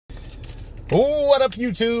What up,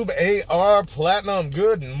 YouTube? AR Platinum.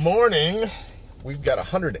 Good morning. We've got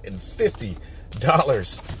 $150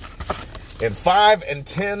 in $5 and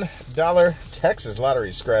 $10 Texas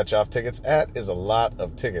lottery scratch-off tickets. That is a lot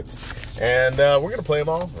of tickets. And we're going to play them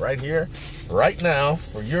all right here, right now,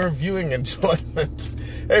 for your viewing enjoyment.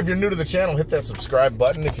 Hey, if you're new to the channel, hit that subscribe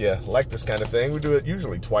button if you like this kind of thing. We do it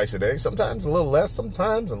usually twice a day, sometimes a little less,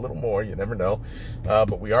 sometimes a little more. You never know.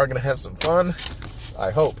 But we are going to have some fun,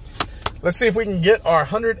 I hope. Let's see if we can get our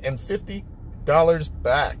 $150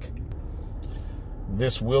 back.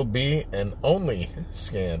 This will be an only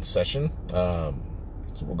scan session. So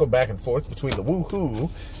we'll go back and forth between the Woohoo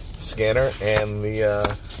scanner and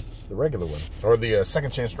the regular one, or the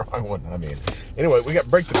second chance drawing one, I mean. Anyway, we got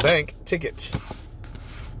Break the Bank ticket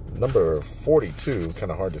number 42.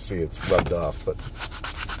 Kind of hard to see, it's rubbed off, but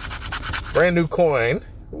brand new coin.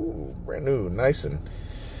 Ooh, brand new, nice and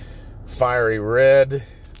fiery red.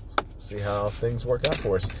 See how things work out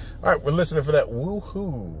for us. All right, we're listening for that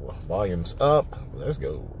Woohoo. Volume's up. Let's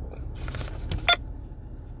go.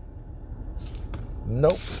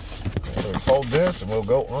 Nope. We'll fold this and we'll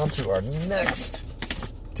go on to our next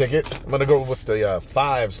ticket. I'm gonna go with the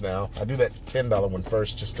fives now. I do that $10 one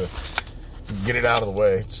first just to get it out of the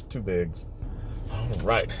way. It's too big. All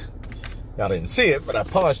right. I didn't see it, but I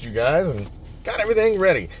paused you guys and got everything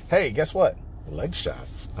ready. Hey, guess what? Leg shot.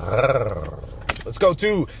 Let's go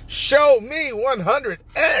to Show Me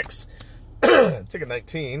 100X. Ticket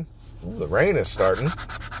 19. Ooh, the rain is starting.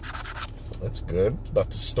 That's good. It's about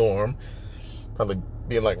to storm. Probably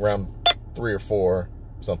being like round 3 or 4,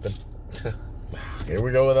 something. Here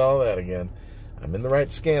we go with all that again. I'm in the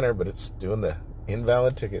right scanner, but it's doing the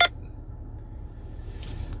invalid ticket.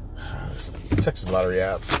 This Texas Lottery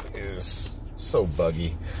app is so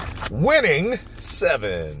buggy. Winning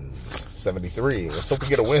 7s. 73. Let's hope we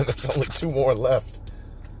get a win. There's only 2 more left.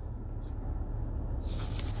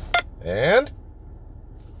 And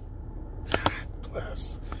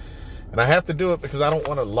bless. And I have to do it because I don't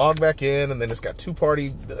want to log back in and then it's got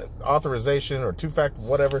 2-party authorization or 2-factor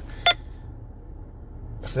whatever.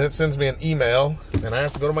 So it sends me an email and I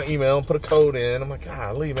have to go to my email and put a code in. I'm like,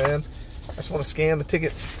 golly, man. I just want to scan the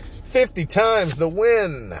tickets 50 times the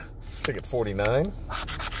win. Ticket 49.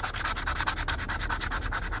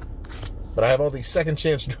 But I have all these second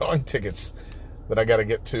chance drawing tickets that I got to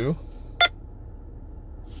get to.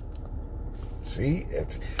 See,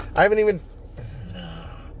 I haven't even.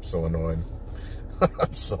 I'm so annoyed.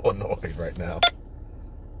 I'm so annoyed right now.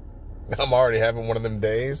 I'm already having one of them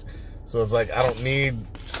days. So it's like, I don't need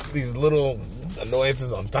these little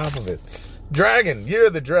annoyances on top of it. Dragon, you're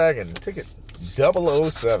the dragon. Ticket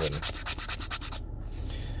 007.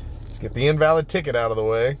 Let's get the invalid ticket out of the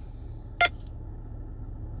way.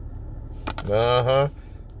 Uh-huh.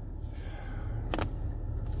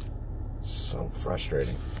 So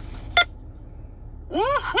frustrating.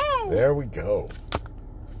 Woohoo! There we go.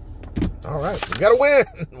 All right, we got a win.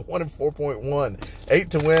 1 and 4.1. 8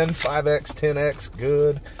 to win, 5x, 10x.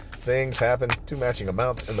 Good things happen. 2 matching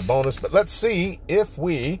amounts in the bonus. But let's see if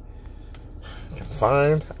we can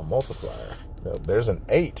find a multiplier. There's an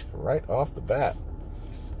 8 right off the bat.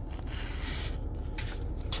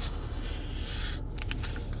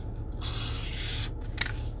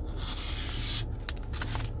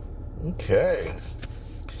 Okay.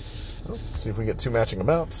 Well, let's see if we get 2 matching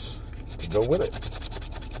amounts to go with it.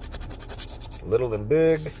 Little and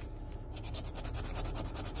big.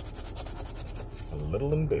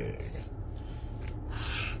 Little and big.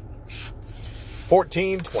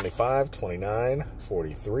 14, 25, 29,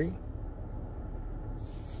 43.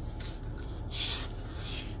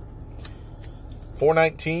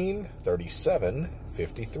 419, 37,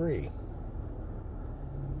 53.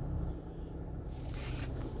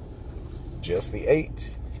 Just the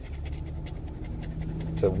 8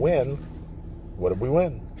 to win. What did we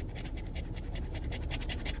win?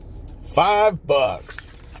 $5.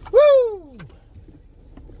 Woo!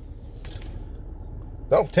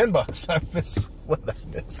 No, $10. I miss. What did I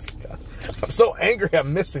miss? God. I'm so angry.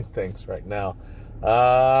 I'm missing things right now.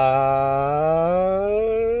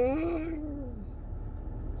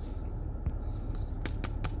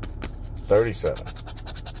 37.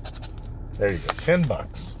 There you go.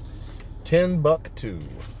 $10. 10 buck 2.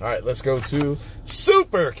 All right, let's go to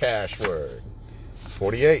super cash word.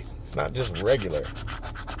 48. It's not just regular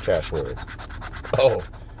cash word. Oh,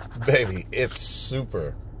 baby, it's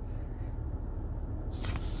super.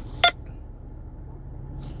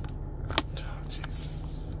 Oh,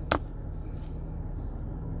 Jesus.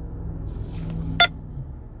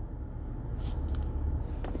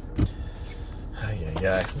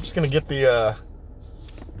 Yeah. I'm just gonna get the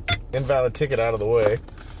invalid ticket out of the way.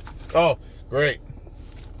 Oh, great.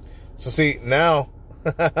 So see, now,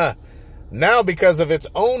 now because of its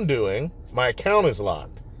own doing, my account is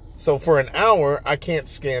locked. So for an hour, I can't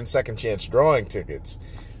scan second chance drawing tickets.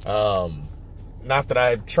 Not that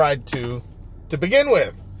I tried to begin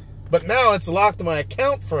with. But now it's locked my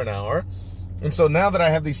account for an hour. And so now that I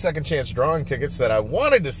have these second chance drawing tickets that I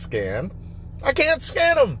wanted to scan, I can't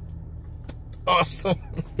scan them. Awesome.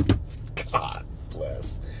 God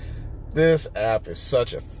bless. This app is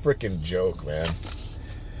such a freaking joke, man.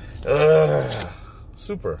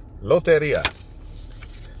 Super. Loteria.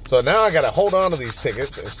 So now I got to hold on to these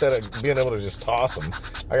tickets instead of being able to just toss them.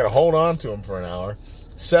 I got to hold on to them for an hour,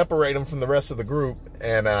 separate them from the rest of the group,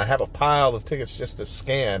 and have a pile of tickets just to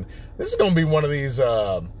scan. This is going to be one of these,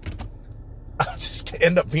 I'll just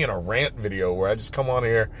end up being a rant video where I just come on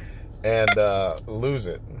here and lose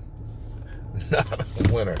it. Not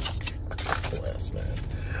a winner. Bless, man.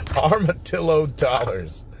 Armadillo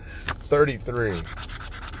dollars. 33.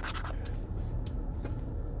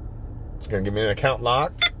 It's going to give me an account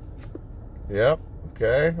locked. Yep.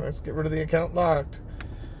 Okay. Let's get rid of the account locked.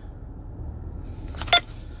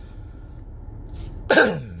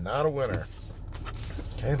 Not a winner.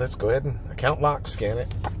 Okay, let's go ahead and account lock, scan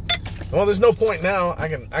it. Well, there's no point now. I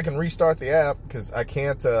can restart the app because I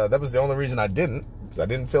can't. That was the only reason I didn't, because I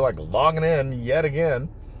didn't feel like logging in yet again.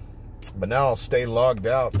 But now I'll stay logged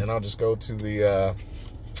out and I'll just go to the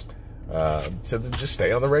just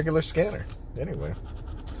stay on the regular scanner. Anyway,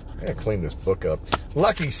 I gotta clean this book up.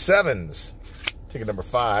 Lucky Sevens, ticket number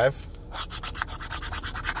 5.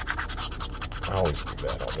 I always do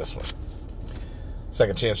that on this one.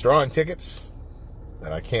 Second chance drawing tickets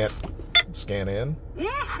that I can't scan in.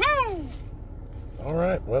 All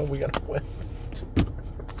right, well, we got to win.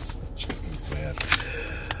 Jeez, man.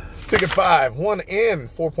 Ticket 5, 1 in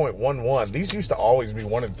 4.11. These used to always be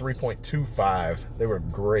 1 in 3.25. They were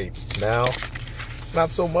great. Now,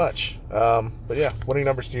 not so much. But yeah, winning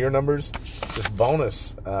numbers to your numbers. This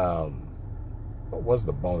bonus, what was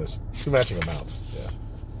the bonus? 2 matching amounts. Yeah.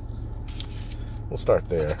 We'll start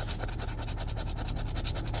there.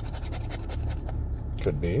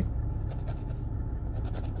 Could be.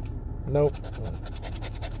 Nope.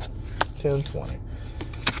 10, 20.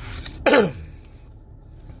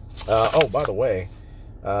 Oh, by the way,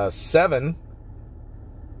 7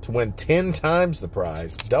 to win 10 times the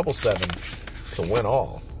prize. Double 7 to win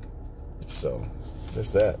all. So,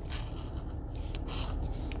 there's that.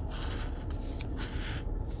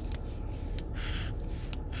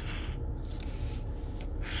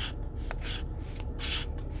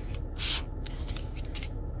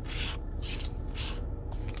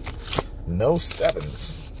 No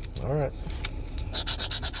 7s. All right.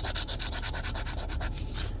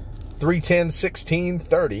 3, 10, 16,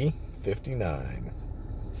 30, 59.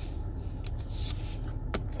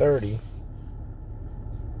 30.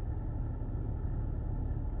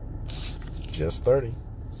 Just 30.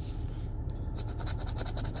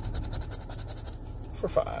 For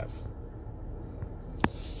 5.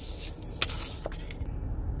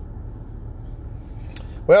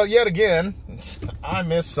 Well, yet again, I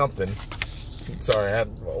missed something. Sorry, I had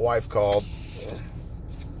my wife called.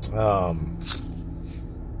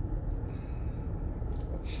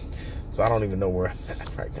 So I don't even know where I'm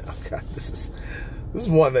at right now. God, this is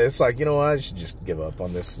one that it's like, you know what, I should just give up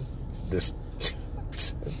on this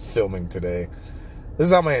filming today. This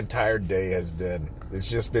is how my entire day has been. It's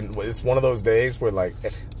just been, it's one of those days where, like,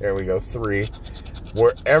 there we go, 3,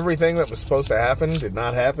 where everything that was supposed to happen did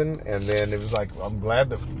not happen, and then it was like, I'm glad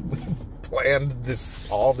that we planned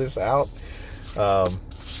all this out.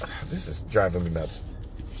 This is driving me nuts.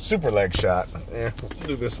 Super leg shot. We'll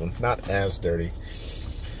do this one. Not as dirty.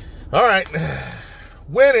 All right.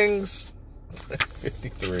 Winnings.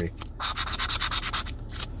 53.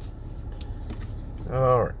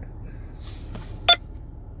 All right.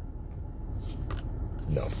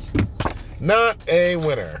 No. Not a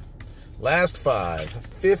winner. Last 5.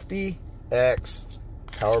 50x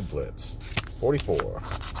Power Blitz. 44.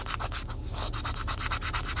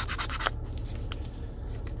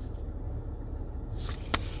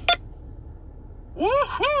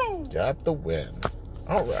 Woohoo! Got the win.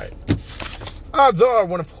 All right. Odds are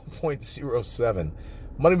 1.07.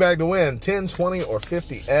 Money bag to win. 10, 20, or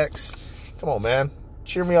 50x. Come on, man.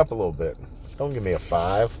 Cheer me up a little bit. Don't give me a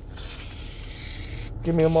 5.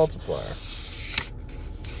 Give me a multiplier.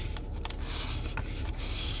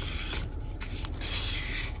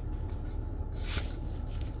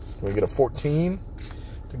 Can we get a 14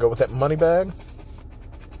 to go with that money bag?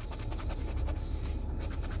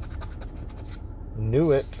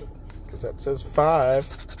 Knew it, because that says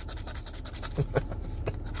 5.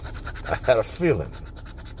 I had a feeling.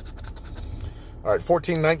 All right,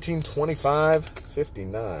 14, 19, 25,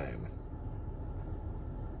 59.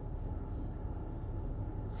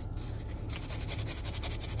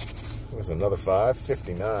 There's another 5,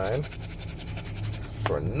 59.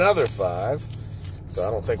 For another 5. So I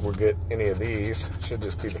don't think we'll get any of these. Should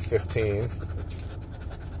just be the 15.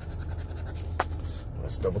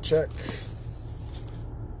 Let's double check.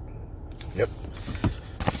 Yep.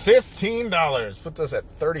 $15 puts us at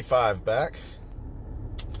 35 back.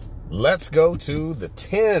 Let's go to the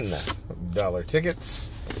 $10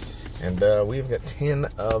 tickets. And we've got 10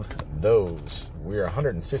 of those. We're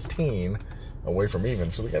 115 away from even.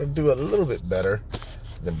 So we got to do a little bit better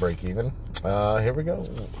than break even. Here we go.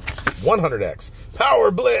 100X. Power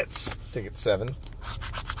Blitz. Ticket 7.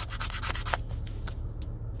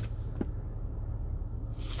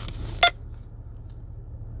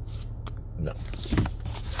 No.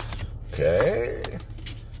 Okay.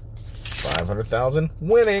 500,000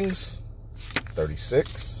 winnings.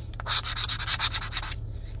 36.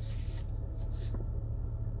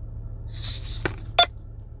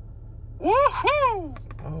 Woohoo!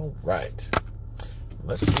 All right.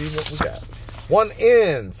 Let's see what we got. 1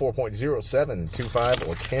 in 4.0725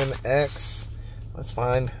 or 10X. Let's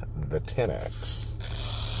find the 10X.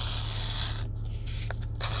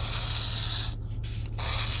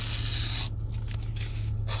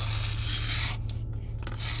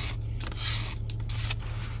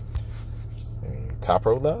 Top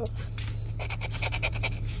row love.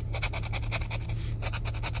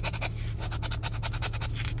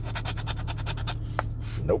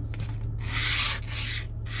 Nope.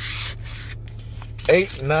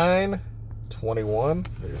 8, 9, 21.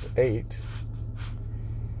 There's 8.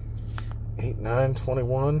 8, 9,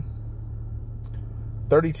 21.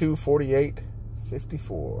 32, 48,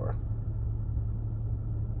 54.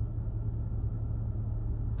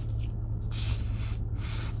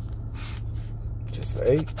 Just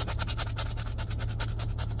the 8.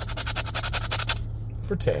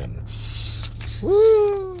 For 10.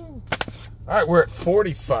 Woo! All right, we're at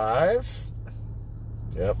 45.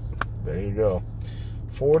 Yep, there you go.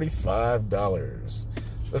 $45.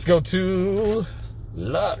 Let's go to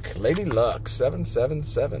Luck. Lady Luck,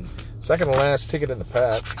 777. Second to last ticket in the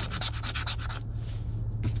pack.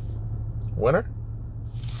 Winner?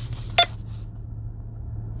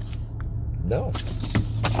 No.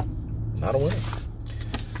 Not a winner.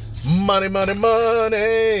 Money, money,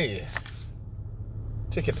 money.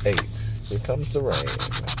 Ticket 8. Here comes the rain.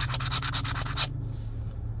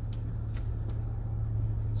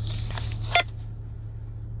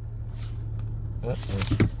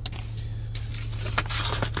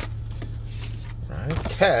 Right,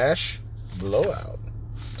 cash blowout.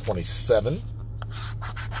 27.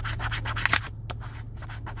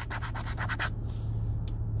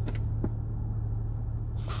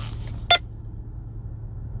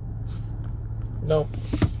 No.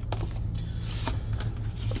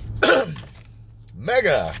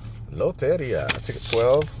 Mega Loteria. Ticket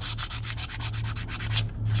 12.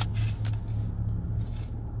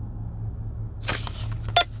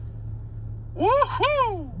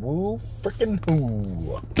 Woohoo! Woo frickin'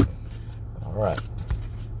 hoo. All right.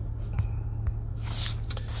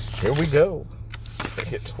 Here we go.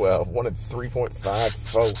 Ticket 12. 1 in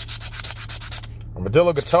 3.54.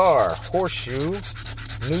 Armadillo guitar. Horseshoe.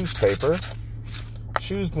 Newspaper.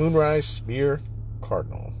 Shoes, Moonrise, Spear,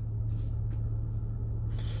 Cardinal.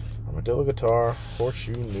 Armadillo guitar,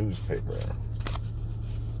 horseshoe, newspaper.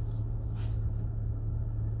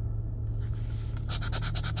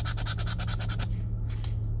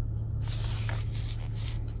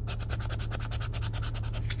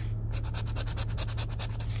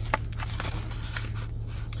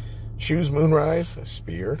 Shoes, Moonrise,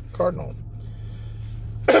 Spear, Cardinal.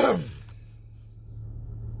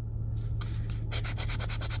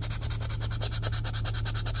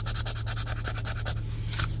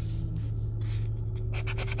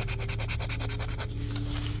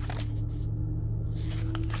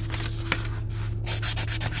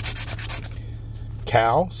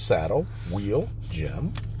 Cow, saddle, wheel,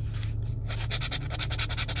 gem.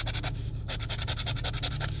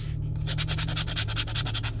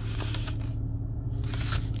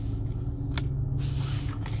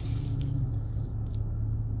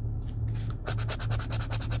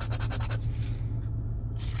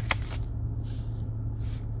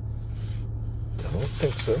 Don't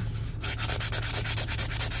think so.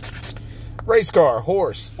 Race car,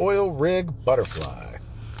 horse, oil rig, butterfly.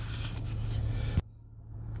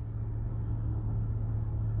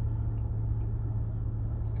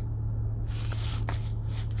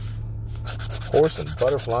 Horse and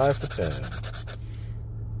butterfly for 10.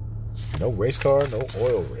 No race car, no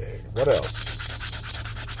oil rig. What else?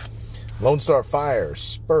 Lone Star Fire,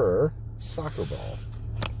 Spur, Soccer Ball.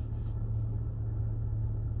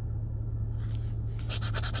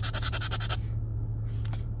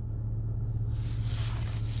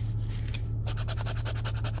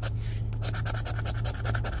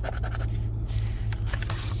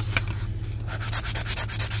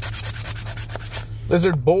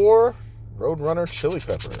 Lizard Boar, Roadrunner, Chili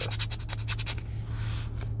Pepper.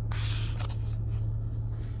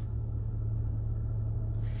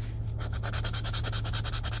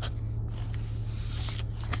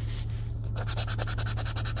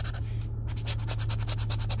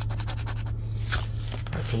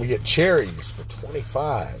 Can we get cherries for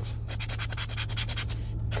 25?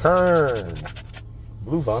 Kern,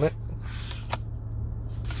 Blue Bonnet.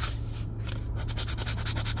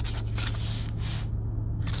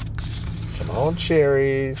 Come on,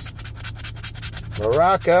 cherries.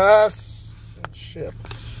 Maracas. And ship.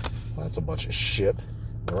 Well, that's a bunch of ship.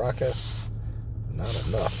 Maracas, not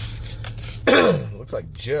enough. Looks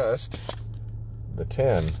like just the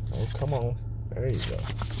 10. Oh, come on. There you go.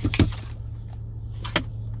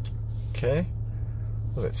 Okay.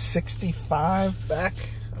 Was it 65 back,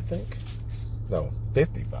 I think? No,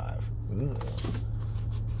 55. Ugh.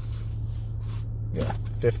 Yeah,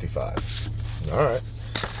 55. All right.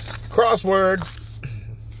 Crossword.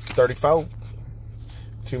 34.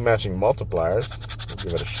 2 matching multipliers. We'll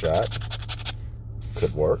give it a shot.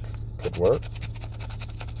 Could work. Could work.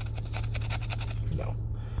 No.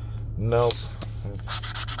 Nope.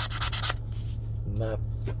 It's not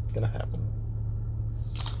gonna happen.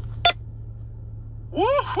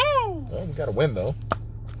 Woohoo! Well, we got a win though.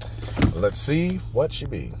 Let's see what she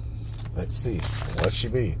be. Let's see what she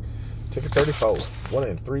be. Ticket 34. 1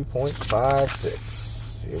 in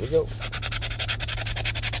 3.56. Here we go.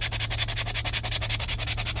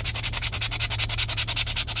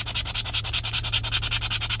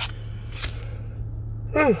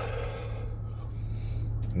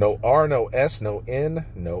 No R, no S, no N,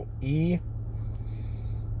 no E.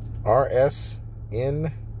 R, S,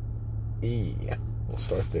 N, E. We'll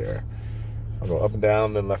start there. I'll go up and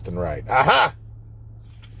down, then left and right. Aha!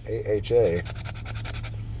 AHA.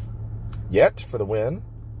 Yet for the win.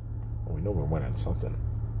 Well, we know we're winning something.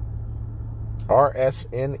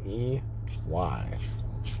 RSNEY.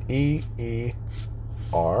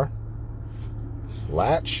 EER.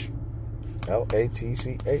 Latch.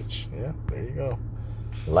 LATCH. Yeah, there you go.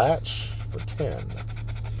 Latch for 10.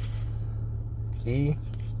 E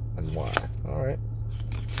and Y. All right.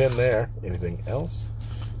 10 there. Anything else?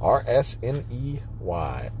 RSNEY.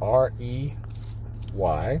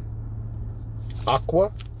 REY.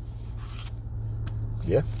 Aqua.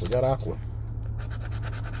 Yeah, we got Aqua.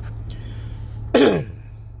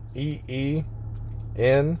 EENERS.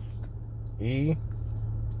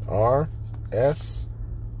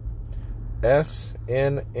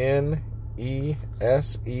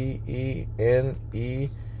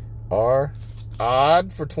 SNNESEENER.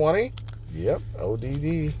 Odd for 20. Yep,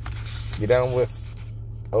 ODD. You down with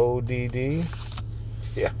ODD?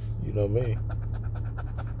 Yeah, you know me.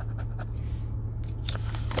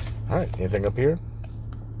 All right, anything up here?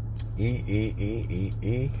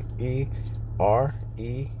 EEEEEEREN.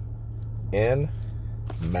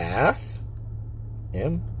 Math.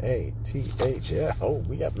 MATH. Yeah. Oh,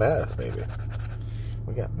 we got math, baby.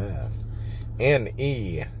 We got math.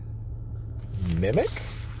 NE. Mimic.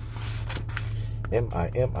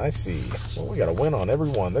 MIMIC. Well, we got a win on every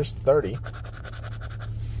one. There's 30.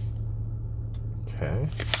 Okay. I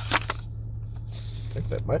think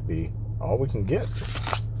that might be all we can get.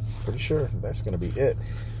 Pretty sure that's going to be it.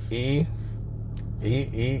 E.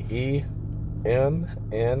 N.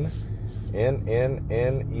 Yeah,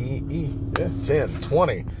 10,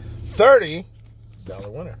 20, $30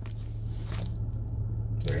 winner.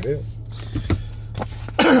 There it is.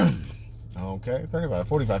 Okay, 35,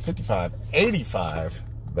 45, 55, 85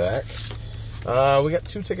 back. We got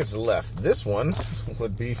 2 tickets left. This one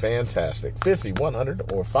would be fantastic. 50,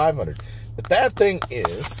 100, or 500. The bad thing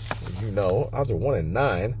is, you know, odds are 1 in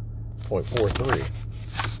 9.43.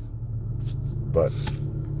 But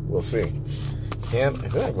we'll see. And I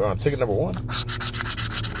think we're on ticket number 1.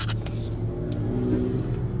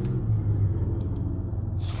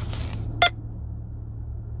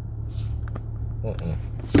 All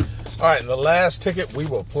right, and the last ticket we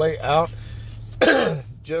will play out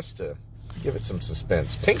just to give it some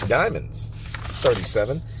suspense. Pink Diamonds,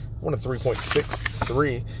 37. 1 in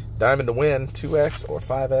 3.63. Diamond to win, 2X or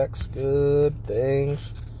 5X. Good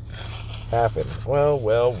things happen. Well,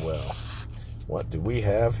 well, well. What do we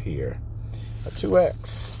have here? A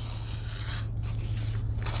 2X.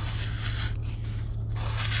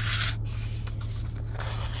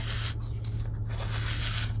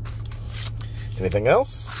 Anything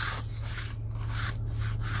else?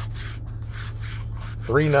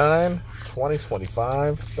 3, 9, 20,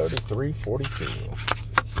 25, 33, 42.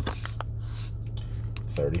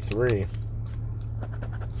 33.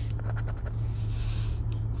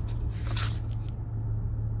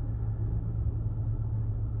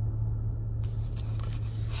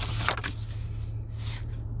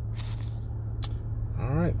 All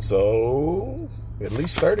right, so at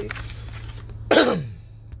least 30.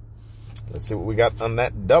 Let's see what we got on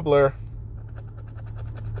that doubler.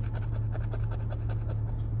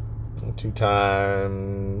 2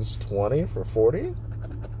 times 20 for 40.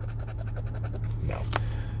 No.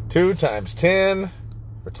 2 times 10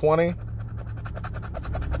 for 20.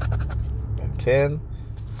 And 10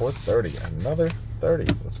 for 30. Another 30.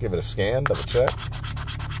 Let's give it a scan, double check.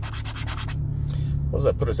 What does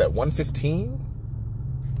that put us at? 115?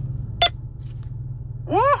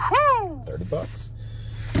 Woohoo! 30 bucks.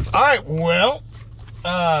 All right, well,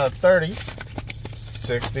 30,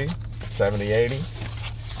 60, 70, 80,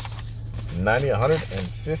 90,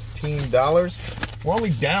 $115. We're only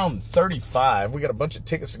down 35. We got a bunch of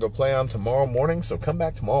tickets to go play on tomorrow morning, so come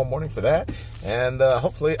back tomorrow morning for that. And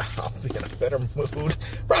hopefully I'll be in a better mood.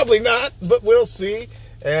 Probably not, but we'll see.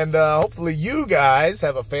 And hopefully you guys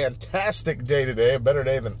have a fantastic day today, a better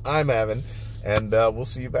day than I'm having. And we'll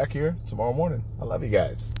see you back here tomorrow morning. I love you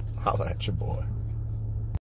guys. Holla at your boy.